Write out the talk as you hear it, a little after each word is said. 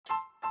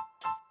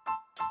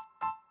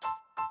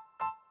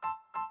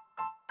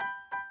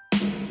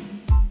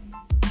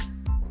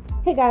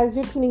Hey guys,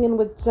 you're tuning in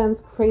with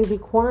Jen's Crazy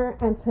Corner,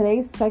 and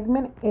today's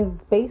segment is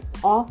based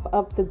off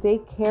of the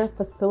daycare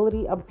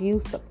facility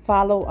abuse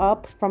follow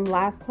up from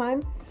last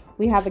time.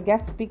 We have a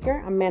guest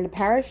speaker, Amanda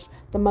Parrish,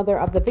 the mother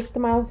of the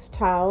victimized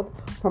child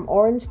from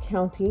Orange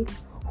County,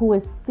 who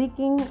is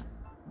seeking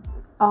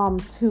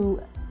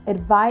to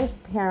advise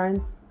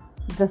parents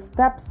the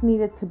steps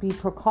needed to be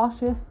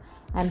precautious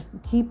and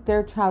keep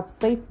their child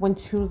safe when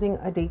choosing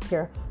a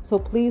daycare. So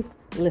please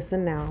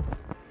listen now.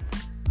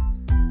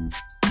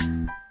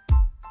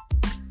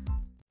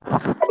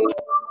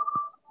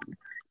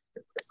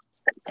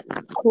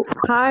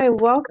 Hi,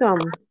 welcome.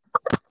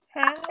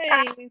 Hi,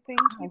 thank you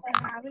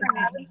for having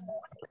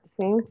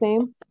me.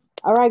 Same.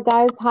 All right,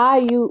 guys. Hi,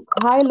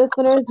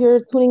 listeners. You're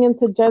tuning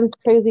into Jen's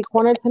Crazy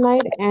Corner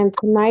tonight, and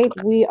tonight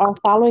we are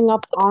following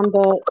up on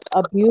the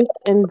abuse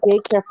in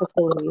daycare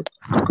facilities.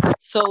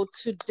 So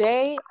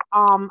today,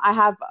 I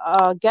have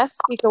a guest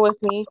speaker with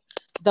me,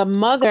 the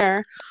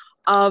mother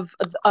of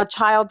a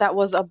child that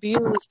was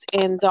abused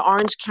in the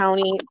Orange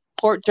County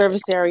Port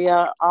Jervis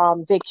area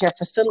daycare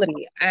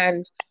facility,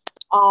 and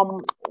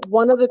um,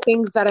 one of the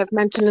things that I've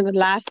mentioned in the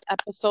last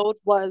episode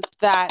was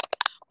that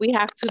we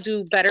have to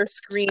do better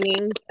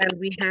screening and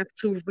we have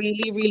to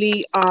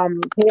really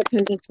pay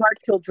attention to our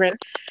children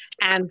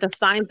and the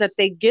signs that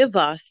they give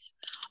us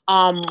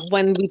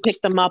when we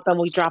pick them up and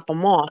we drop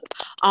them off.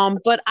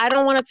 But I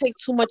don't want to take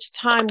too much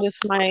time with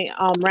my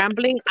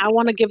rambling. I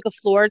want to give the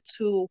floor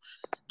to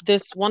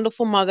this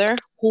wonderful mother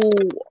who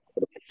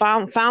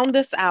found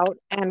this out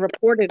and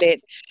reported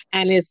it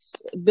and is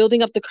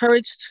building up the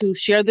courage to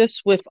share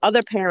this with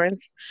other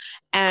parents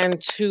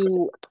and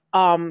to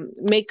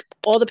make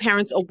all the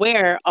parents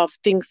aware of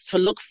things to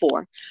look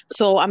for.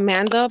 So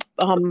Amanda,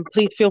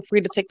 please feel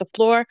free to take the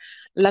floor.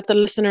 Let the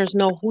listeners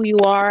know who you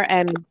are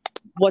and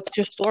what's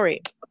your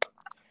story.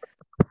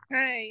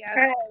 Hi,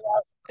 yes,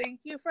 thank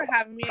you for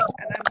having me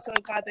again. I'm so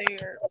glad that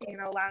you're,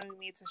 allowing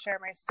me to share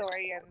my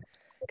story and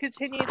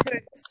continue to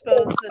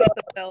expose this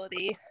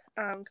ability.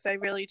 Because I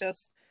really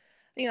just,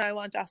 I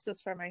want justice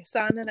for my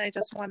son, and I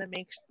just want to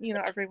make,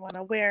 everyone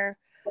aware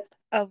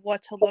of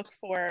what to look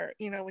for,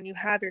 when you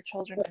have your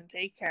children in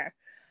daycare.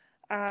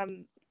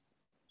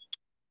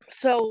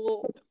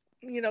 So,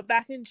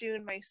 back in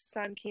June, my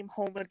son came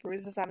home with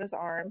bruises on his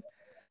arms,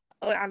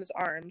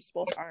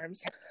 both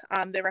arms.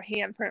 They were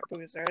handprint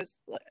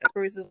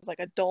bruises like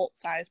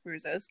adult-sized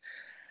bruises.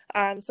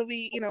 So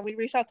we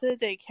reached out to the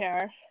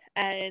daycare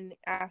and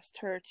asked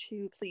her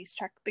to please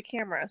check the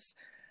cameras,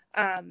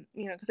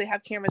 because they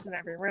have cameras in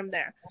every room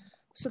there.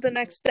 So the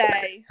next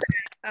day,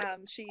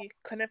 she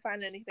couldn't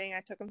find anything. I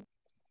took him to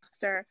the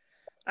doctor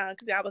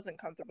because I wasn't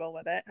comfortable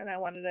with it and I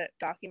wanted it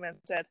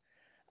documented.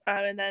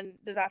 And then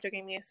the doctor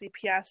gave me a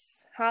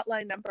CPS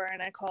hotline number and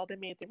I called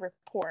and made the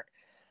report.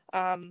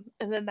 And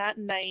then that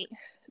night,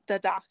 the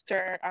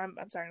doctor,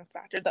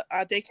 the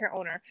daycare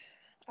owner,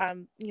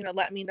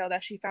 let me know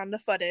that she found the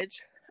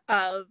footage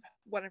of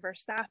one of her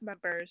staff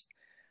members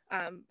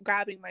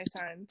grabbing my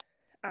son.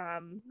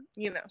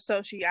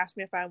 So she asked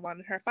me if I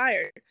wanted her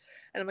fired.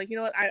 And I'm like, you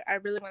know what, I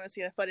really want to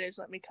see the footage.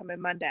 Let me come in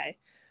Monday.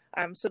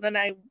 So then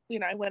I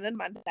went in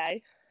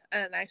Monday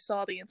and I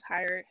saw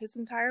his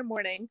entire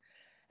morning.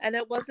 And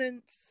it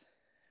wasn't,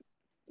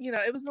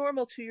 it was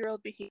normal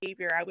 2-year-old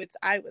behavior, I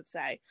would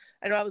say.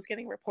 I know I was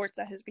getting reports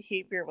that his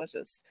behavior was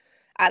just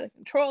out of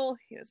control.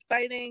 He was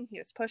biting, he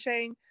was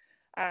pushing.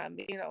 I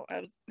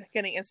was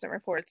getting instant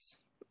reports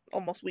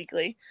almost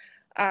weekly.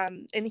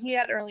 And he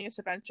had early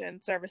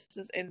intervention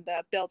services in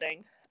the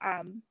building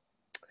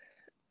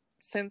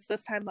since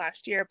this time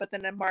last year. But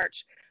then in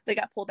March, they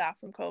got pulled out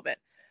from COVID.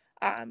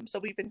 So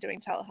we've been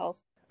doing telehealth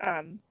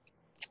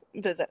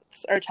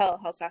visits or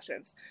telehealth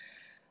sessions.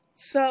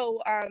 So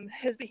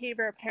his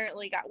behavior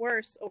apparently got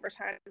worse over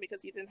time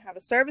because he didn't have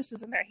his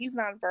services in there. He's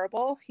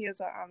nonverbal. He has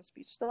a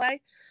speech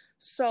delay.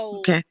 So,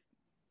 Okay.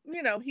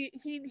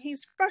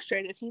 He's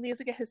frustrated. He needs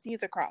to get his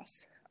needs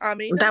across.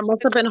 That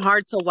must have been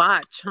hard to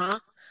watch, huh?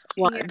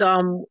 Yeah.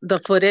 The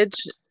footage.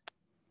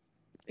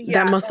 That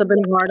Yeah. must have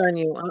been hard on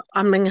you.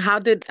 I mean, how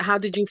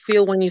did you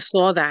feel when you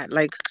saw that?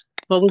 Like,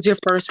 what was your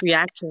first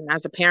reaction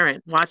as a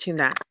parent watching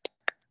that?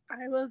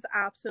 I was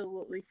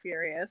absolutely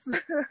furious.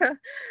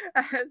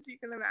 As you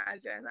can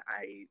imagine,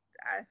 I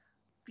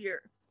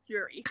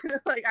fury.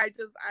 Like I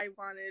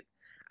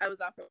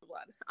was out for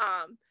blood.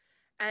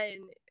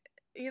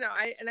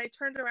 And I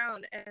turned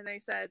around and I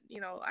said,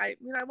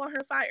 I want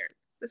her fired.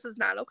 This is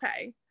not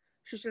okay.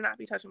 She should not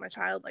be touching my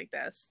child like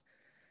this.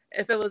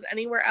 If it was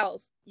anywhere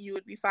else, you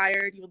would be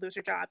fired, you would lose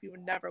your job, you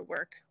would never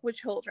work with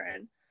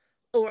children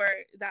or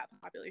that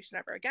population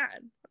ever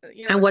again.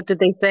 And what did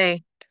they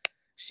say?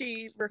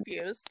 She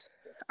refused.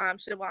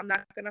 She said, well, I'm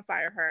not going to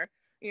fire her.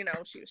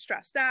 She was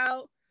stressed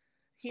out.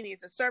 He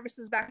needs his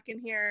services back in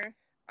here.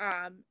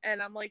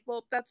 And I'm like,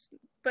 well, but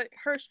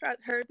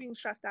her being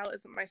stressed out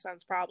isn't my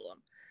son's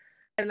problem.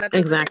 And that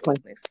doesn't make Exactly.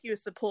 an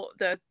excuse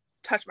to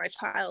touch my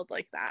child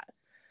like that.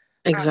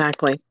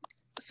 Exactly.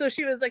 So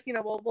she was like,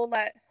 well,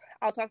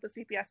 I'll talk to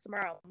CPS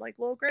tomorrow. I'm like,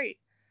 well, great.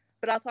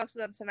 But I'll talk to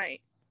them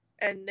tonight.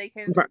 And they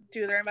can Right.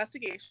 do their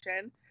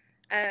investigation.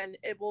 and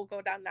it will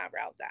go down that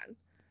route then.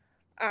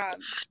 Um,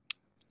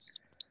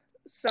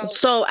 so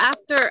So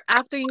after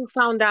you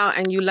found out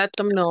and you let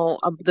them know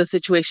of the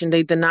situation,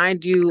 they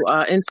denied you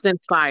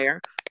instant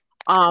fire.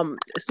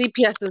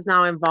 CPS is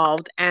now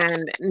involved,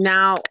 and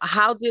now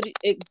how did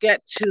it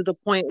get to the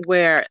point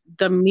where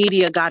the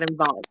media got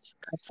involved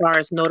as far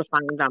as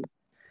notifying them?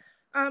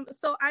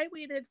 so I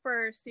waited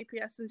for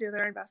CPS to do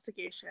their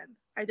investigation.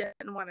 I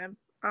didn't want to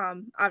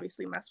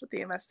obviously mess with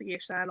the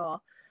investigation at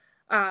all.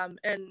 And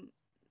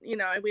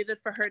I waited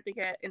for her to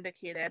get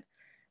indicated,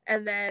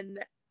 and then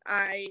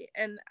I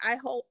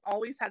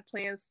always had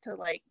plans to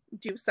like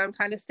do some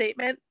kind of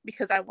statement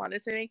because I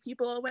wanted to make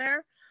people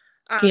aware.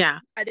 Yeah.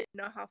 I didn't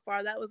know how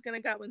far that was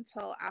going to go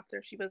until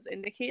after she was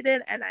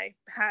indicated, and I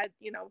had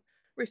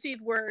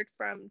received word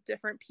from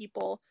different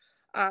people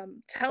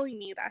telling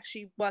me that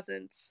she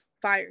wasn't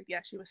fired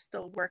yet. She was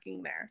still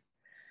working there.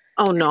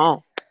 Oh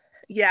no.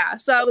 Yeah,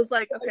 so I was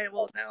like, okay,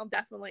 well, now I'm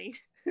definitely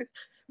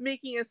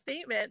making a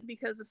statement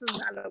because this is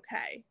not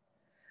okay.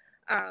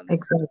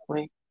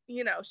 Exactly.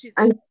 She's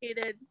And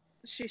indicated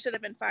she should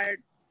have been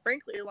fired,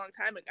 frankly, a long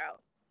time ago.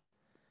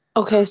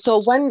 okay,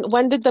 so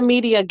when did the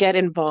media get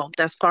involved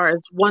as far as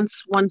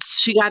once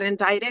she got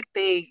indicted,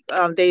 they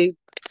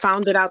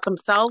found it out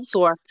themselves,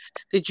 or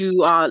did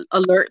you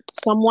alert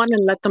someone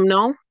and let them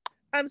know?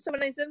 So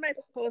when I did my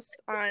post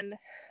on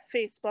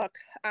Facebook,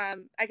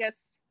 I guess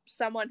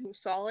someone who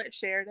saw it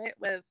shared it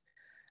with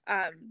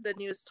the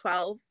News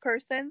 12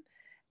 person,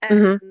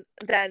 and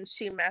then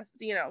she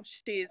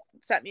she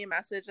sent me a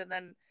message, and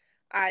then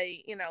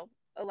I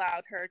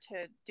allowed her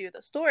to do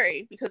the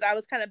story because I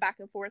was kind of back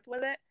and forth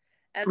with it,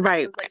 and then I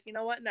Right. was like, you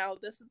know what, no,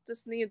 this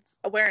needs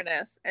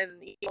awareness, and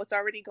it's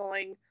already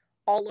going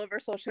all over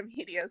social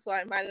media, so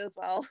I might as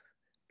well.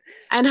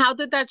 And how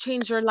did that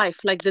change your life?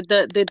 Like, did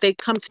they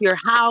come to your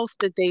house?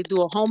 Did they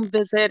do a home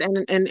visit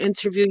and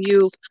interview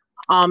you?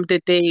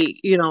 Did they,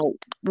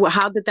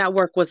 how did that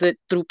work? Was it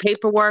through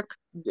paperwork?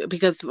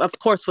 Because of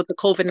course, with the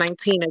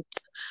COVID-19, it's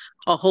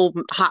a whole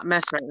hot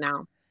mess right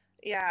now.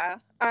 Yeah.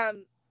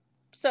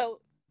 So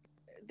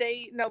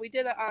we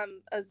did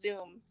a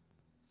Zoom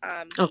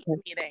Okay.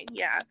 meeting.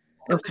 Yeah.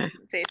 It Okay.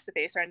 wasn't face to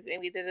face or anything.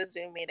 We did a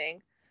Zoom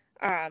meeting.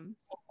 I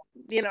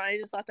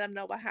just let them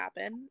know what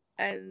happened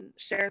and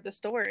share the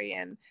story,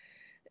 and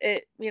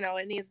it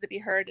needs to be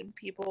heard, and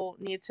people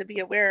need to be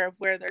aware of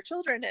where their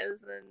children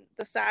is. And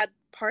the sad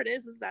part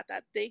is that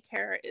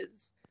daycare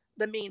is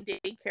the main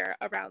daycare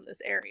around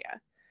this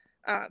area.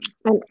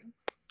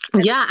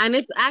 Yeah, and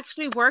it's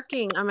actually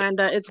working,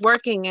 Amanda. It's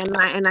working, and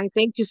I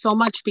thank you so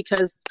much,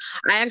 because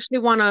I actually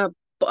want to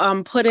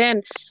put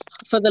in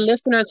for the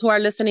listeners who are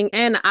listening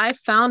in. I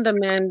found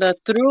Amanda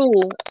through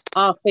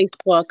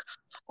Facebook.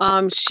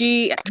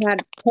 She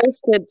had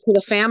posted to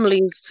the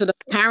families, to the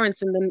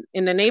parents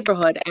in the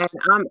neighborhood, and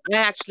I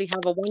actually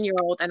have a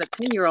 1-year-old and a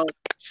 10-year-old,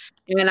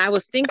 and I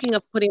was thinking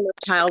of putting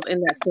a child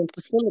in that same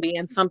facility,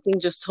 and something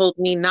just told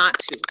me not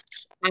to.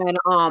 And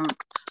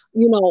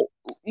you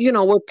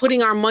know, we're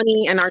putting our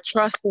money and our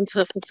trust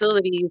into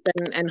facilities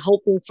and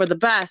hoping for the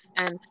best.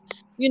 And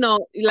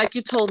like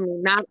you told me,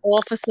 not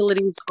all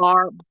facilities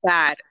are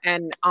bad,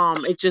 and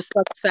it just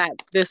sucks that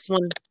this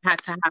one had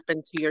to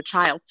happen to your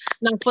child.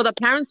 Now, for the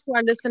parents who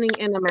are listening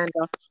in,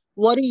 Amanda,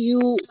 what do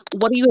you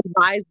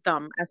advise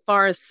them as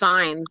far as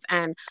signs,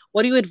 and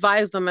what do you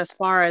advise them as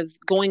far as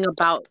going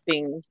about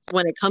things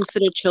when it comes to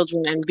their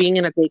children and being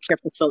in a daycare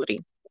facility?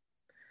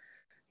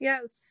 Yeah,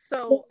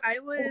 so I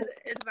would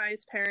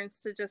advise parents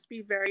to just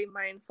be very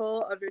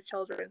mindful of your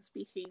children's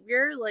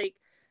behavior. Like,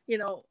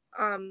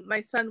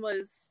 my son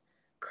was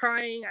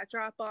crying at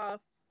drop off,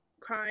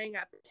 crying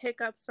at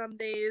pickup some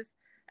days,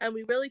 and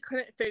we really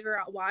couldn't figure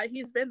out why.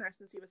 He's been there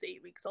since he was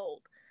 8 weeks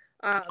old.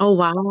 Oh,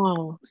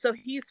 wow. So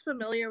he's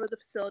familiar with the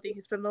facility,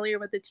 he's familiar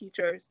with the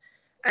teachers,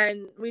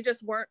 and we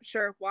just weren't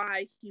sure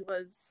why he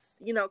was,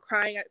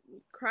 crying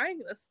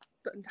this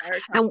the entire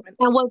time.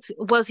 And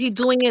was he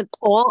doing it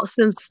all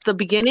since the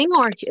beginning,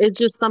 or it's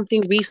just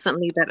something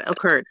recently that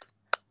occurred?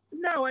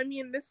 No, I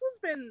mean, this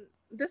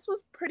was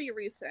pretty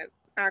recent,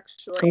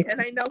 actually. Okay.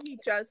 And I know he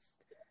just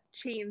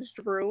changed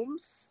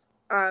rooms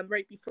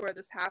right before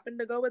this happened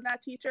to go with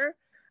that teacher.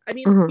 I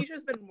mean, the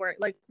teacher's been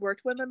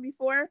worked with him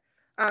before,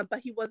 but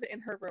he wasn't in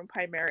her room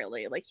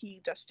primarily. Like,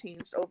 he just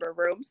changed over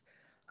rooms.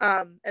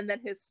 And then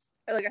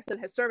like I said,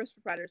 his service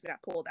providers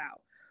got pulled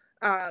out.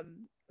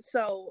 And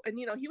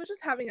he was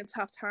just having a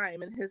tough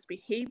time, and his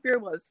behavior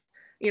was,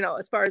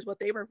 as far as what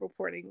they were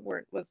reporting,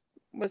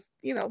 was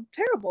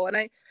terrible.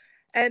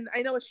 And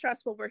I know it's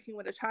stressful working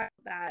with a child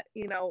that,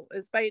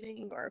 is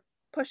biting or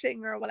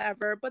pushing or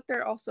whatever, but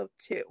they're also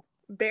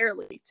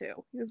barely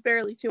two. He was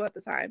barely two at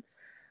the time.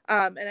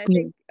 And I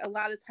think a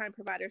lot of time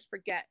providers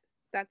forget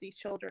that these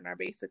children are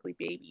basically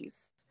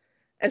babies.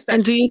 And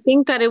do Especially, you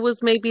think that it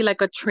was maybe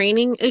like a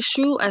training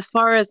issue, as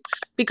far as,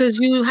 because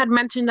you had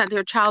mentioned that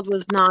your child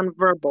was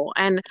nonverbal,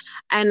 and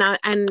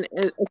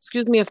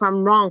excuse me if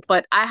I'm wrong,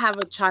 but I have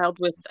a child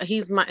with,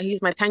 he's my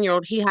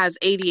 10-year-old. He has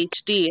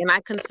ADHD, and I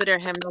consider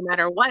him, no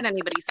matter what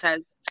anybody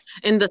says,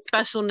 in the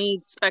special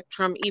needs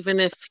spectrum,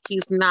 even if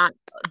he's not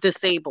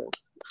disabled.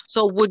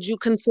 So would you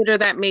consider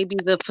that maybe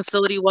the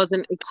facility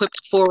wasn't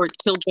equipped for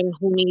children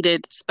who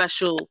needed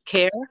special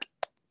care?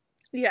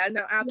 Yeah,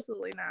 no,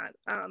 absolutely not.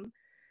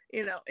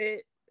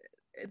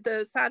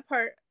 The sad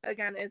part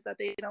again is that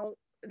they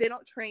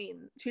don't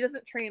train. She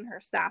doesn't train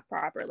her staff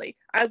properly.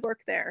 I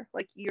worked there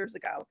like years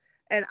ago,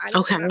 and I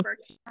don't Okay. remember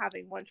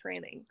having one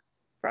training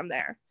from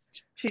there.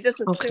 She just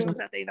assumes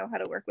that they know how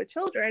to work with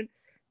children.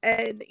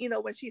 And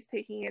when she's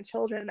taking in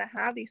children that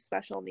have these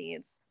special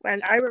needs,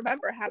 and I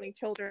remember having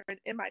children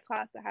in my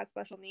class that had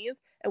special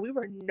needs, and we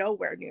were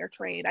nowhere near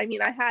trained. I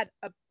mean, I had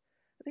I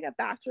think a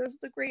bachelor's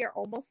degree or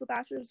almost a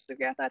bachelor's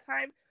degree at that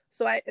time.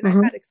 So I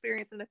had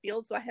experience in the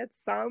field, so I had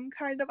some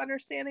kind of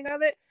understanding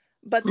of it.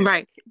 But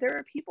there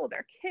are people,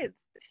 they're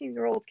kids,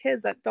 15-year-old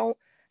kids that don't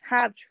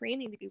have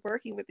training to be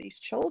working with these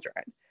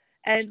children,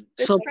 and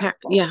it's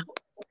stressful.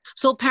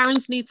 So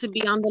parents need to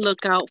be on the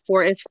lookout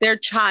for if their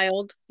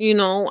child,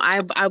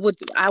 I would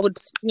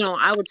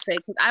say,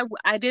 because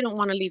I didn't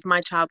want to leave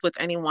my child with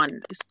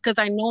anyone. It's because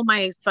I know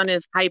my son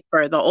is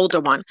hyper, the older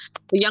one.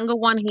 The younger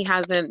one, he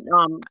hasn't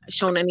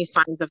shown any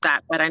signs of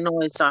that, but I know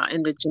it's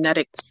in the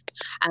genetics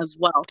as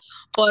well.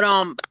 But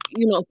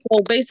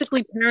so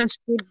basically parents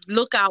should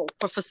look out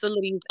for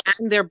facilities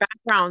and their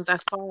backgrounds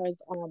as far as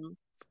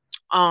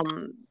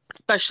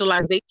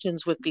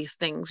specializations with these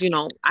things.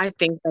 I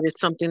think that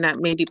it's something that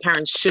maybe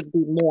parents should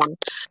be more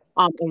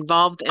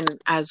involved in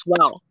as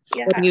well.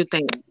 Yeah. What do you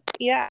think?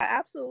 Yeah,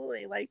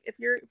 absolutely. Like if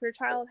your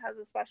child has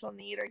a special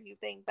need, or you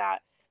think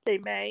that they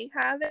may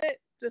have it,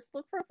 just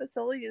look for a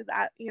facility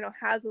that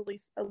has at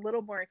least a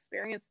little more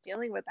experience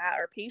dealing with that,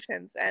 or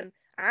patience, and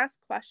ask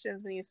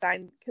questions when you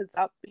sign kids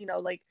up.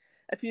 Like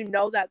if you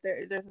know that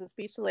there's a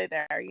speech delay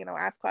there,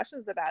 ask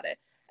questions about it.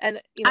 And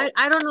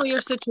I don't know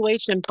your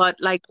situation, but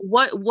like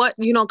what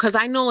because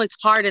I know it's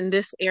hard in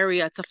this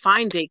area to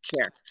find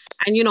daycare.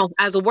 And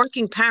as a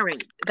working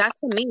parent,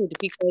 that's a need,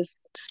 because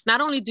not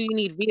only do you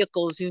need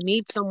vehicles, you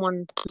need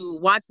someone to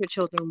watch your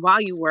children while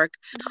you work.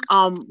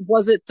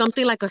 Was it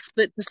something like a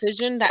split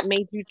decision that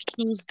made you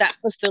choose that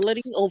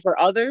facility over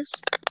others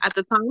at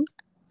the time?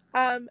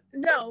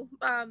 No.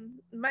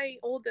 My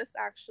oldest,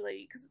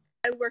 actually, because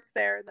I worked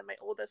there, and then my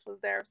oldest was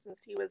there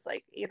since he was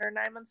like 8 or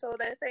 9 months old,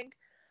 I think.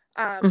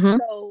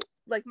 So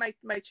like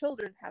my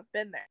children have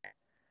been there.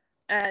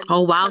 And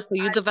oh wow, so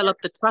you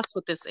developed the trust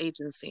with this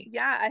agency.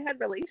 Yeah, I had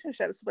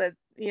relationships with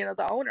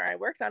the owner. I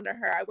worked under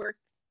her. I worked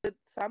with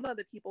some of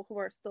the people who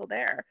are still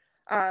there.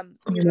 I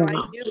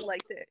knew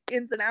like the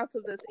ins and outs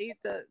of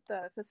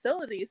the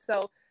facility.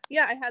 So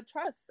yeah, I had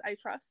trust. I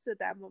trusted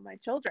them with my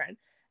children.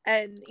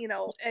 And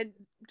and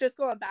just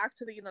going back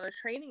to the the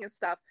training and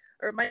stuff,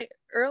 or my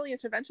early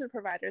intervention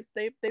providers,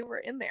 they were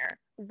in there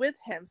with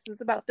him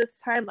since about this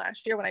time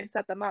last year when I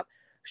set them up,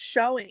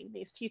 showing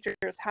these teachers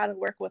how to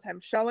work with him,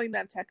 showing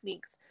them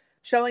techniques,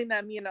 showing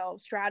them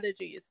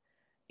strategies.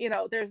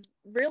 There's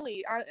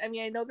really, I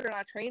mean, I know they're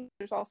not trained.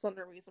 There's also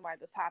no reason why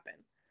this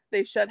happened.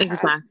 They should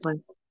have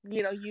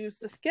use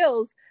the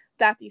skills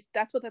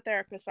that's what the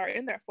therapists are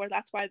in there for.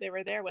 That's why they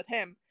were there with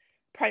him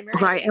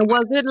primarily. Right. And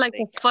was it like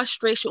a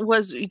frustration?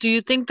 Do you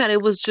think that it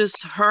was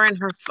just her and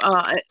her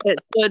it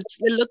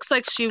looks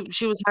like she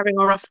was having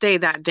a rough day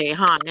that day,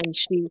 huh? And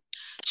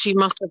she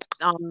must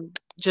have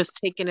just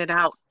taken it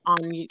out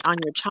on your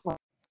child.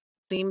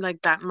 Seemed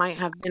like that might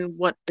have been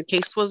what the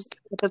case was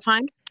at the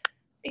time.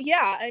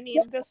 Yeah, I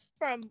mean, just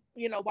from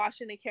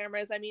watching the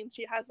cameras, I mean,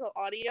 she has no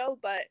audio,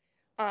 but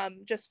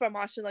just from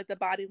watching like the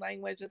body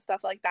language and stuff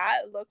like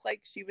that, it looked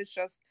like she was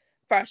just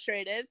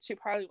frustrated. She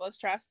probably was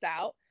stressed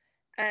out,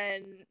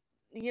 and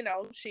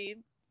she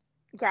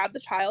grabbed the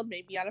child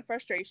maybe out of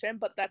frustration,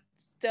 but that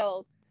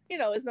still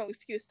is no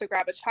excuse to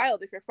grab a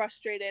child. If you're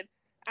frustrated,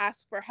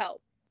 ask for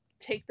help,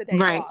 take the day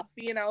off.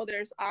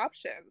 There's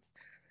options,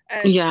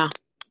 and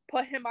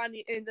put him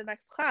in the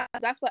next class.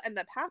 That's what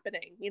ended up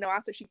happening.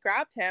 After she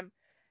grabbed him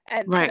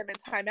and put him in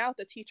timeout,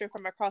 the teacher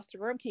from across the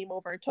room came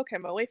over and took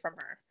him away from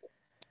her.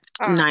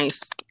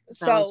 Nice.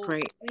 That was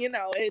great.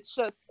 It's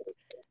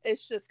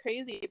just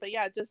crazy. But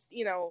yeah, just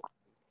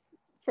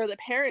for the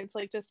parents,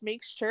 like, just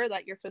make sure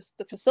that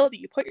the facility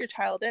you put your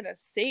child in is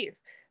safe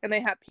and they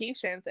have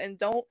patience, and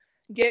don't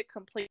get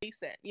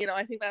complacent.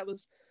 I think that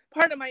was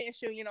part of my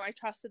issue. I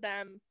trusted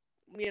them,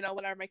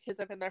 whatever, my kids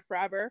have been there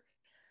forever,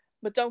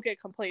 but don't get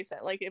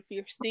complacent. Like, if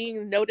you're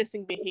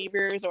noticing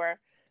behaviors, or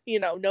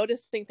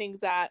noticing things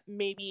that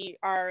maybe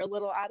are a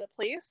little out of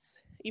place,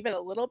 even a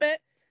little bit,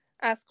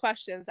 ask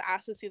questions,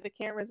 ask to see the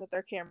cameras if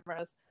they're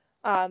cameras,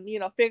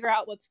 figure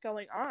out what's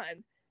going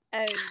on.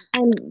 And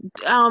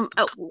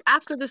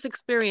after this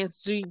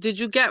experience, did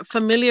you get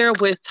familiar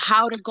with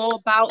how to go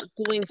about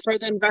doing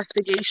further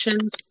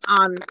investigations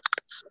on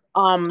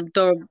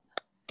the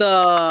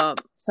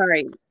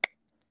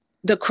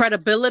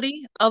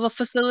credibility of a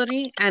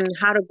facility, and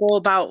how to go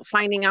about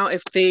finding out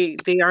if they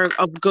are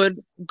of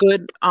good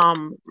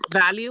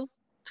value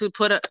to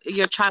put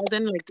your child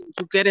in? Like, did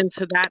you get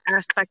into that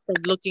aspect of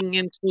looking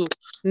into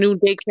new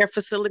daycare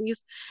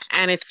facilities?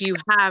 And if you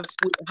have,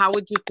 how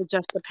would you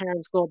suggest the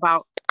parents go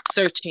about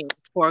searching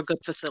for a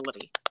good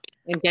facility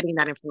and getting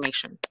that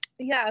information?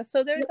 Yeah,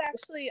 so there's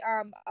actually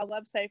a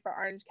website for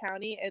Orange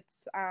County.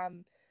 It's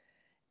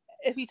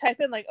if you type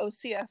in like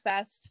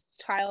OCFS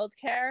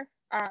childcare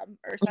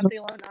or something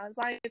along those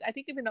lines, I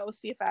think even the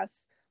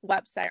OCFS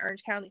website,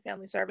 Orange County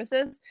Family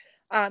Services,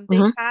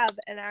 they have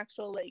an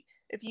actual, like,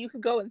 if you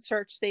could go and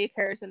search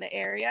daycares in the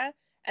area,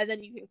 and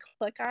then you can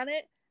click on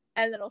it,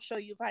 and it'll show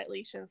you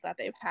violations that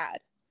they've had.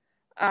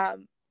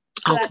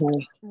 So that's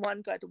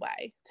one good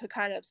way to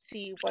kind of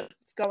see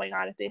what's going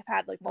on if they've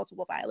had like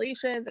multiple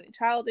violations, any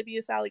child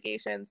abuse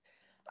allegations.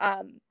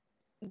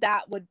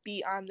 That would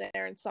be on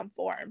there in some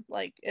form,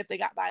 like if they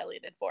got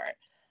violated for it.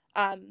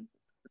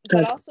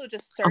 But also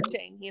just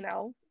searching, you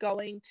know,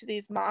 going to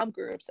these mom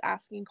groups,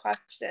 asking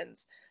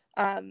questions,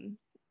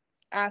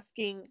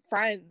 asking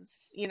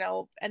friends, you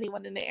know,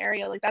 anyone in the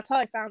area. Like that's how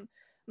I found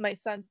my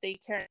son's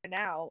daycare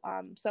now.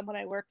 Someone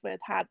I worked with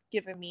had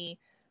given me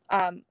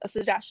a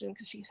suggestion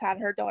because she's had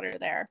her daughter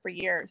there for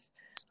years.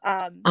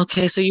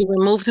 Okay, so you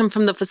removed him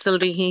from the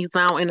facility. He's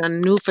now in a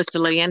new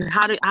facility. And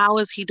how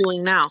is he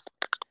doing now?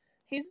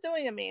 He's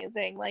doing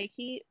amazing. Like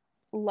he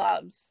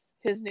loves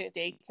his new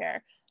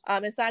daycare.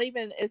 It's not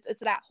even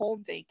it's that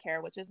home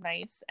daycare, which is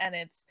nice, and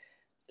it's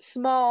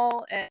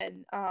small,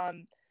 and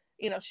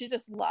you know, she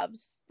just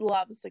loves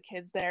the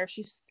kids there.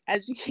 She's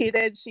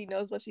educated. She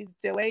knows what she's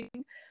doing.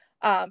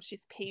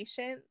 She's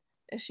patient,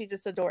 and she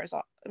just adores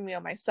you know,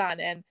 my son.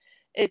 And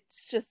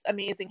it's just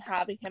amazing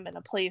having him in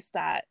a place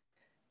that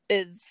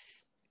is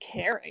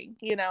caring,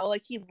 you know,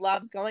 like he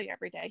loves going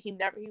every day. He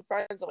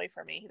runs away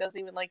from me. He doesn't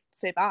even like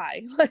say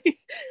bye. Like,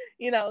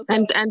 you know.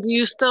 So. And do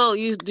you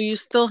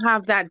still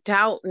have that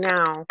doubt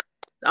now?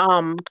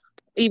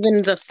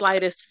 Even the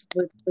slightest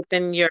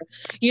within your,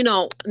 you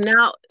know,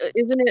 now,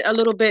 isn't it a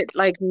little bit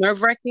like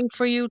nerve-wracking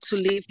for you to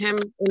leave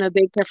him in a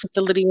daycare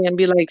facility and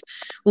be like,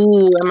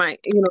 ooh, am I,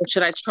 you know,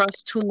 should I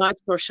trust too much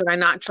or should I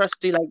not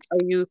trust you? Like,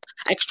 are you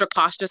extra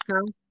cautious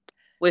now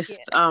with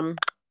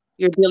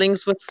your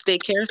dealings with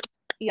daycares?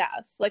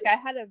 Yes, like I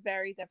had a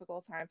very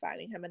difficult time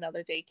finding him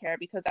another daycare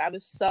because I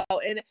was so,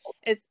 and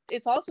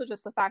it's also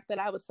just the fact that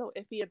I was so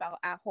iffy about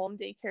at-home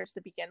daycares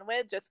to begin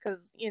with, just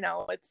because, you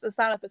know, it's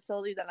not a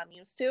facility that I'm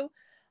used to.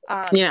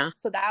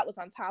 So that was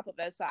on top of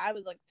it. So I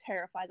was like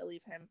terrified to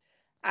leave him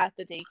at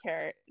the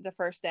daycare the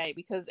first day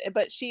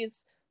but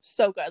she's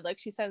so good. Like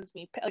she sends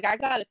me, like I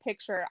got a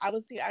picture. I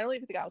don't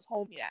even think I was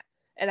home yet,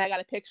 and I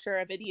got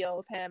a video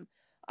of him.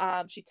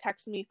 She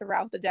texted me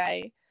throughout the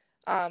day.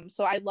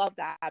 So I love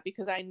that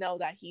because I know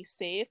that he's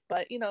safe,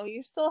 but you know,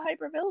 you're still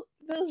hyper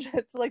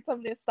vigilant to like some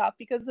of this stuff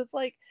because it's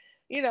like,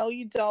 you know,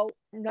 you don't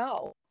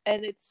know,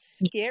 and it's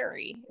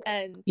scary,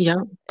 and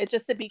it's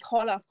just to be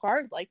caught off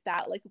guard like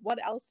that. Like,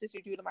 what else did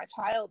you do to my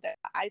child that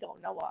I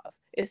don't know of?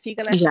 Is he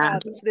gonna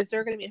have? Is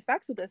there gonna be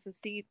effects of this? Is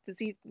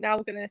he now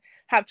gonna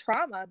have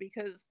trauma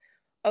because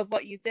of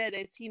what you did?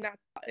 Is he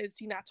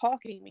not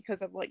talking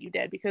because of what you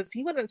did? Because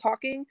he wasn't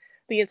talking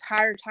the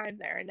entire time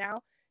there, and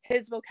now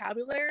his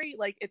vocabulary,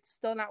 like, it's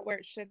still not where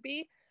it should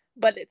be,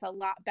 but it's a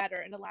lot better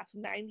in the last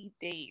 90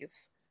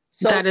 days.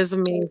 So that is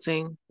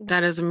amazing.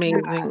 That is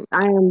amazing.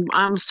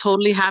 I'm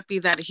totally happy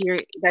that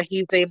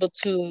he's able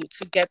to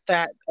get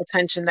that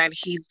attention that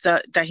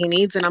he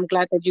needs, and I'm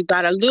glad that you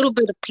got a little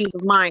bit of peace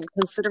of mind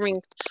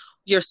considering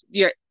your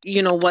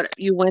you know what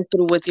you went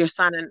through with your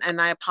son,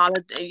 and I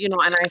apologize, you know,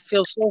 and I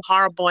feel so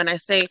horrible, and I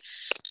say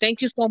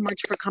thank you so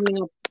much for coming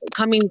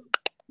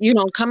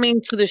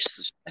to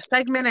this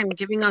segment and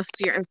giving us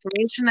your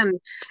information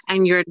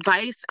and your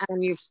advice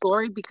and your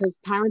story, because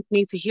parents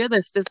need to hear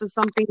this. This is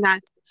something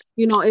that,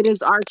 you know, it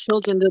is our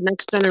children, the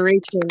next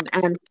generation.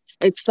 And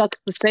it sucks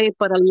to say it,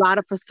 but a lot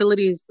of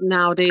facilities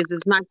nowadays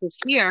is not just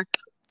here.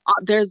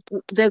 There's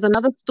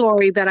another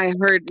story that I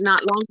heard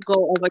not long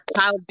ago of a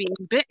child being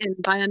bitten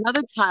by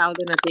another child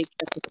in a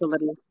daycare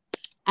facility.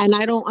 And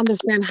I don't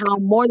understand how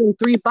more than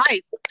 3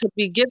 bites could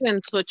be given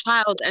to a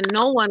child and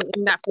no one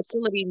in that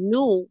facility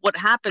knew what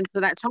happened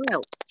to that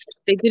child.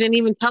 They didn't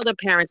even tell the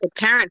parent. The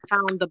parent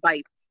found the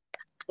bites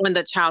when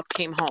the child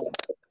came home.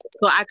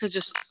 So I could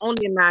just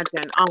only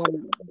imagine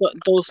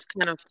those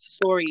kind of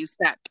stories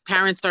that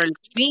parents are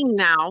seeing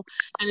now,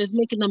 and is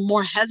making them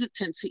more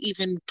hesitant to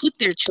even put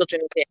their children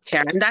in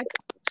daycare. And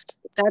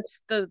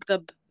that's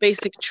the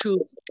basic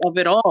truth of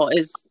it all,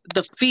 is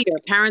the fear.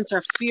 Parents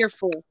are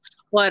fearful.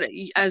 But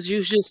as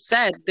you just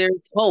said,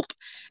 there's hope.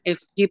 If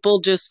people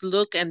just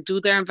look and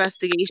do their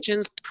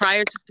investigations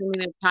prior to sending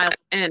their child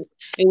in,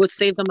 it would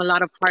save them a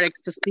lot of heartaches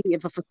to see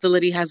if a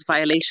facility has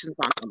violations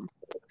on them.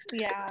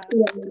 Yeah.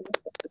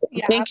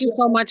 Thank you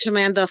so much,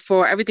 Amanda,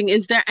 for everything.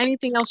 Is there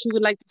anything else you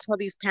would like to tell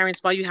these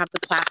parents while you have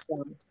the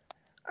platform?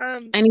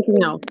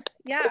 Anything else?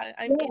 Yeah,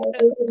 I mean,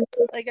 just,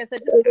 like I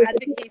said, just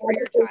advocate for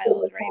your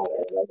child,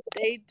 right? Because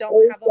they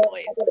don't have a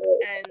voice,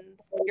 and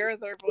you're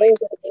their voice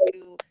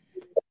to,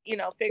 you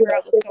know, figure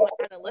out what's going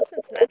on and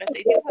listen to them. If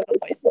they do have a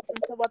voice, listen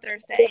to what they're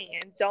saying,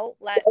 and don't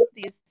let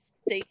these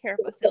daycare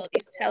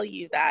facilities tell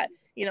you that,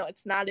 you know,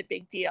 it's not a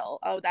big deal.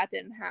 Oh, that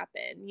didn't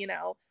happen, you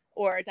know,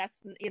 or that's,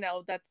 you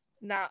know, that's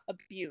not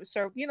abuse,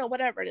 or, you know,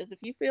 whatever it is. If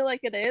you feel like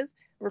it is,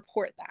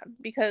 report them,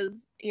 because,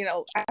 you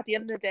know, at the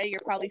end of the day,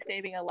 you're probably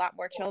saving a lot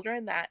more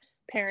children that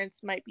parents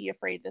might be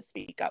afraid to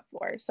speak up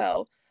for.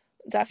 So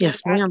definitely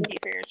Yes, ma'am. advocate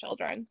for your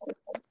children.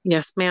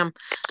 Yes, ma'am.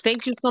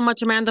 Thank you so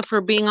much, Amanda, for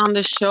being on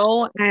the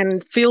show.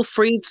 And feel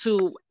free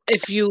to,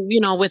 if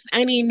with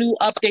any new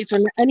updates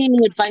or any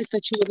new advice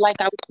that you would like,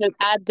 I would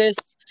add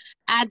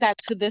that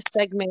to this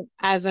segment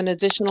as an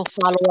additional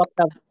follow-up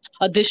of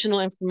additional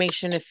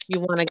information if you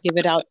want to give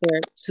it out there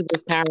to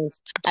those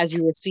parents as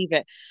you receive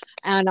it.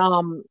 And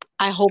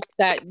I hope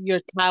that your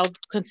child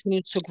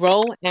continues to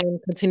grow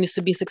and continues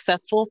to be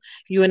successful.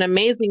 You're an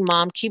amazing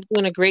mom. Keep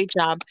doing a great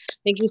job.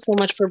 Thank you so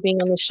much for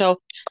being on the show.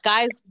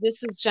 Guys,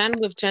 this is Jen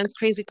with Jen's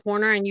Crazy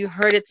Corner, and you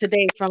heard it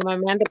today from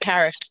Amanda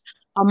Parrish,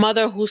 a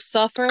mother who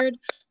suffered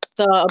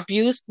the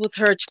abuse with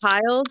her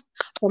child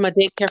from a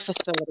daycare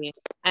facility.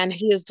 And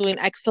he is doing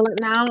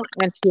excellent now,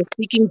 and she is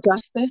seeking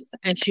justice,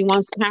 and she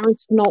wants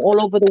parents to know all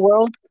over the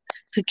world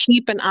to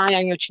keep an eye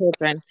on your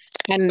children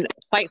and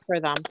fight for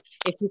them.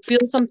 If you feel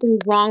something's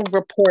wrong,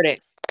 report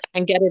it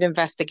and get it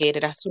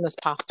investigated as soon as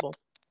possible.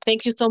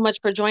 Thank you so much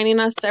for joining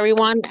us,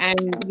 everyone,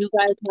 and you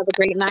guys have a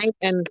great night,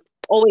 and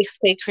always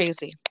stay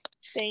crazy.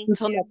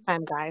 Until next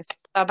time, guys.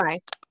 Bye-bye.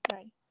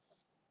 Bye.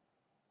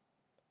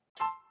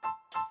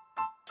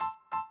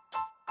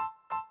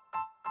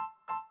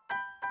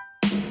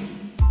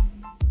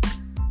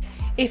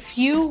 If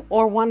you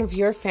or one of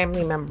your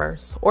family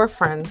members or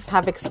friends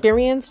have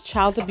experienced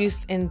child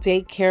abuse in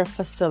daycare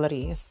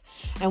facilities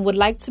and would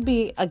like to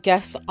be a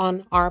guest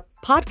on our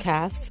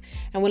podcast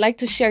and would like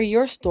to share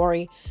your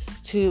story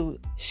to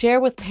share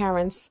with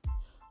parents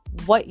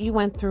what you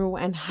went through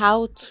and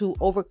how to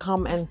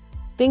overcome and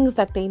things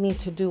that they need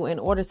to do in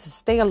order to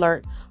stay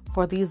alert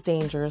for these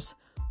dangers,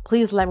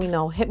 please let me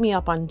know. Hit me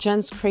up on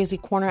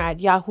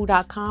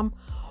jenscrazycorner@yahoo.com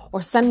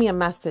or send me a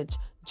message,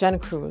 Jen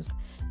Cruz.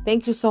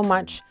 Thank you so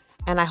much,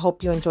 and I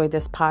hope you enjoyed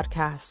this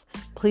podcast.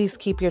 Please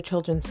keep your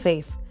children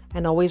safe,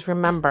 and always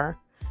remember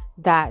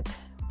that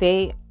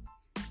they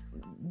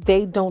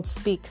don't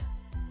speak.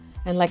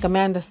 And like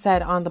Amanda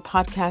said on the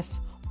podcast,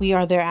 we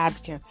are their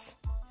advocates.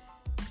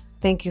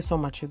 Thank you so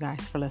much, you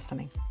guys, for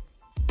listening.